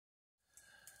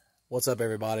What's up,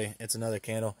 everybody? It's another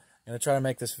candle. I'm going to try to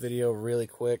make this video really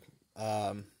quick.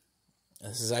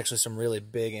 This is actually some really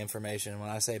big information. When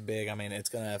I say big, I mean it's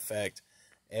going to affect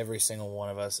every single one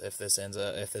of us if this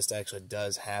actually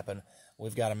does happen.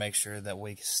 We've got to make sure that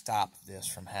we stop this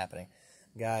from happening.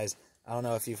 Guys, I don't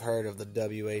know if you've heard of the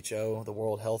WHO, the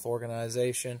World Health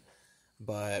Organization,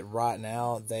 but right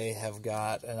now they have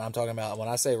got, and I'm talking about, when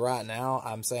I say right now,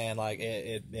 I'm saying like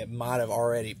it might have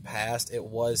already passed. It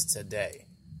was today.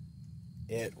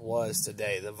 It was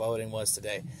today. The voting was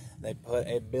today. They put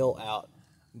a bill out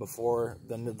before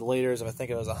the leaders of, I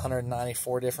think it was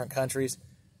 194 different countries.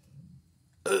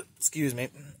 Excuse me.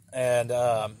 And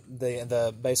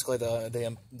basically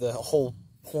the whole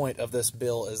point of this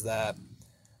bill is that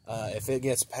if it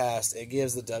gets passed, it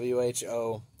gives the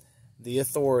WHO the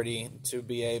authority to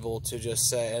be able to just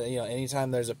say,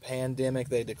 anytime there's a pandemic,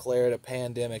 they declare it a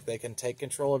pandemic, they can take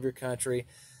control of your country.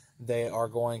 They are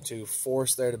going to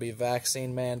force there to be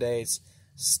vaccine mandates,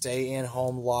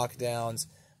 stay-in-home lockdowns,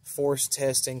 forced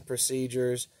testing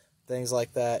procedures, things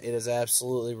like that. It is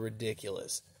absolutely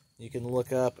ridiculous. You can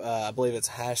look up, I believe it's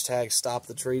hashtag Stop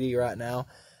the Treaty right now,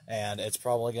 and it's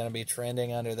probably going to be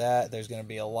trending under that. There's going to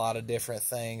be a lot of different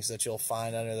things that you'll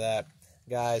find under that.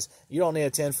 Guys, you don't need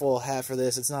a tinfoil hat for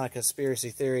this. It's not a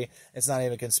conspiracy theory. It's not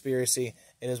even a conspiracy.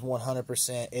 It is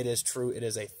 100%. It is true. It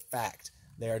is a fact.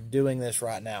 They are doing this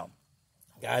right now.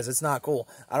 Guys, it's not cool.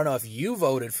 I don't know if you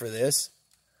voted for this.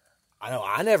 I know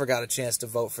I never got a chance to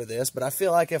vote for this, but I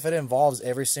feel like if it involves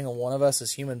every single one of us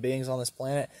as human beings on this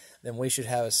planet, then we should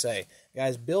have a say.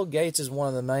 Guys, Bill Gates is one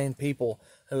of the main people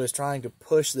who is trying to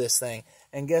push this thing.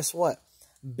 And guess what?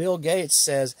 Bill Gates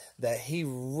says that he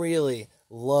really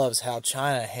loves how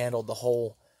China handled the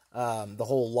whole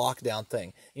lockdown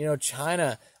thing.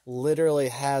 China literally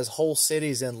has whole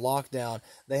cities in lockdown.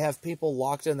 They have people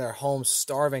locked in their homes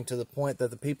starving to the point that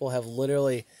the people have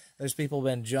literally, there's people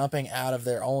been jumping out of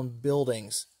their own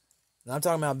buildings. And I'm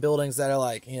talking about buildings that are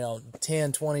like,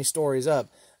 10, 20 stories up,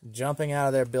 jumping out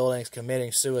of their buildings,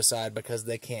 committing suicide because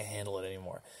they can't handle it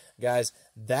anymore. Guys,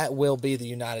 that will be the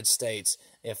United States.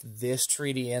 If this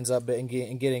treaty ends up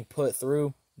getting put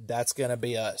through, that's going to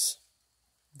be us.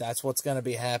 That's what's going to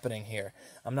be happening here.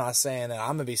 I'm not saying that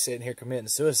I'm going to be sitting here committing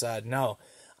suicide. No,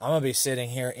 I'm going to be sitting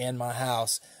here in my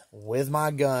house with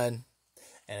my gun.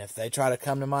 And if they try to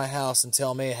come to my house and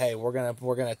tell me, hey, we're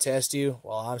gonna test you,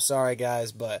 well, I'm sorry,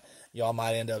 guys, but y'all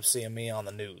might end up seeing me on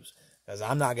the news. Because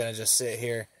I'm not going to just sit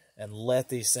here and let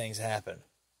these things happen.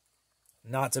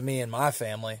 Not to me and my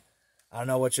family. I don't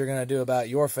know what you're going to do about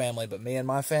your family, but me and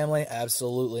my family,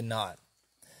 absolutely not.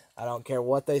 I don't care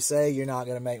what they say. You're not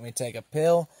going to make me take a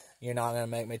pill. You're not going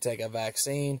to make me take a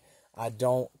vaccine. I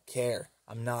don't care.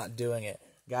 I'm not doing it.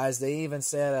 Guys, they even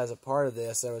said as a part of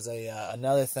this, there was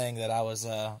another thing that I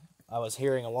was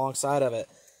hearing alongside of it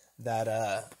that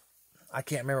I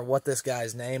can't remember what this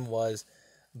guy's name was,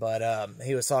 but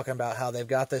he was talking about how they've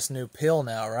got this new pill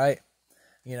now, right?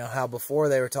 How before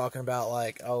they were talking about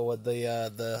like, with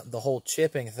the whole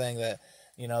chipping thing that,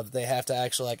 they have to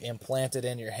actually like implant it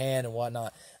in your hand and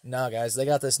whatnot. No, guys, they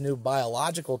got this new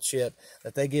biological chip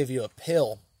that they give you a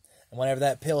pill. And whenever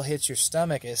that pill hits your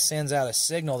stomach, it sends out a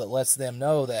signal that lets them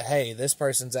know that, hey, this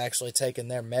person's actually taking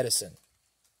their medicine.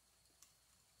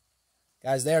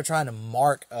 Guys, they are trying to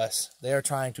mark us. They are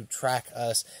trying to track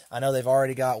us. I know they've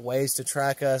already got ways to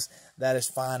track us. That is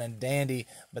fine and dandy.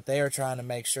 But they are trying to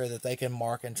make sure that they can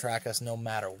mark and track us no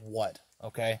matter what.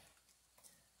 Okay?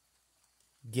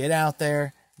 Get out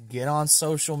there. Get on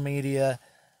social media.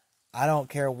 I don't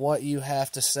care what you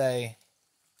have to say.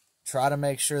 Try to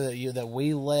make sure that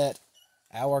we let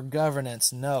our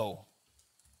governance know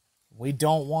we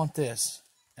don't want this.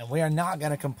 And we are not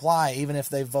going to comply even if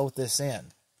they vote this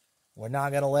in. We're not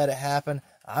going to let it happen.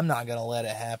 I'm not going to let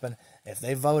it happen. If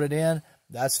they vote it in,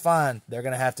 that's fine. They're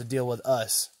going to have to deal with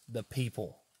us, the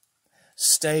people.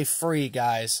 Stay free,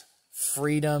 guys.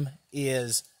 Freedom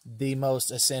is the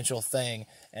most essential thing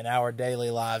in our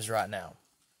daily lives right now.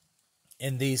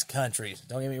 In these countries.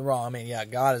 Don't get me wrong. I mean, yeah,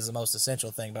 God is the most essential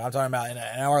thing. But I'm talking about in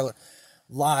our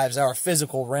lives, our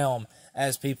physical realm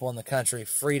as people in the country,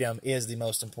 freedom is the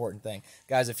most important thing.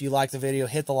 Guys, if you like the video,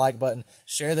 hit the like button.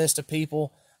 Share this to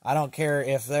people. I don't care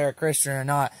if they're a Christian or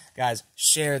not. Guys,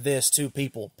 share this to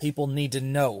people. People need to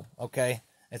know, okay?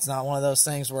 It's not one of those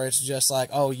things where it's just like,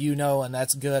 oh, and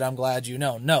that's good. I'm glad you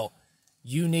know. No,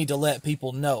 you need to let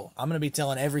people know. I'm going to be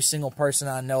telling every single person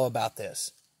I know about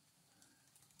this.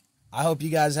 I hope you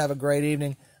guys have a great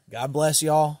evening. God bless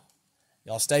y'all.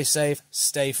 Y'all stay safe.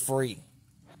 Stay free.